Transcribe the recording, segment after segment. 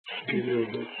Is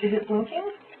it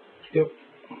blinking? Yep.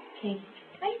 Okay.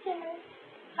 Hi, Simmer.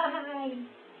 Hi.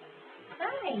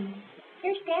 Hi.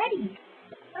 Here's Daddy.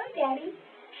 Hi, Daddy.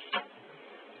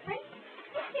 Hi.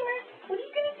 Simmer, what are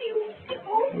you going to do?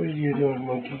 Oh. What are you doing,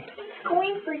 monkey? It's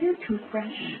going for your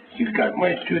toothbrush. You got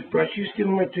my toothbrush. You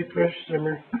stealing my toothbrush,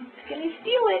 Simmer. Can you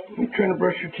steal it? You trying to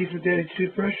brush your teeth with Daddy's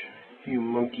toothbrush? You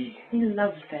monkey. He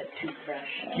loves that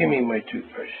toothbrush. Give me my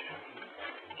toothbrush.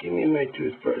 Give me my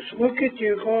toothbrush. Look at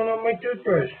you going on my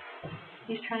toothbrush.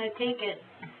 He's trying to take it.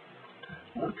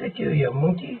 Look at you, you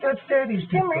monkey. That's Daddy's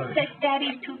Simmer, toothbrush. that's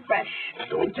Daddy's toothbrush.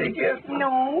 Don't take it.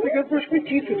 No. I gotta brush my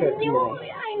teeth with that No, tomorrow.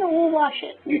 I know. We'll wash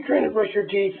it. You trying to brush your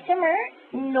teeth? Simmer?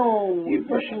 No. You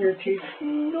brushing your teeth?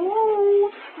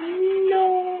 No.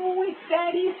 No. It's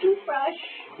Daddy's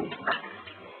toothbrush.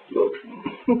 Look.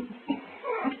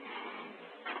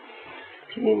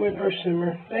 Give me my brush,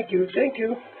 Simmer. Thank you. Thank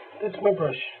you. That's my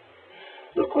brush.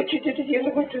 Look what you did at the end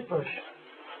of my toothbrush.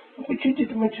 Look what you did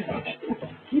to my toothbrush.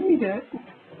 Give me that.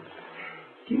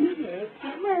 Give me that.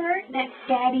 Simmer, that's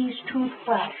Daddy's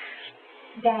toothbrush.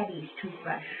 Daddy's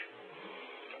toothbrush.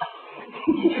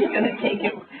 He's gonna take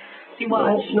it. See,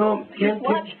 watch. No, Just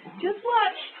watch. Just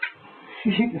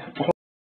watch. no.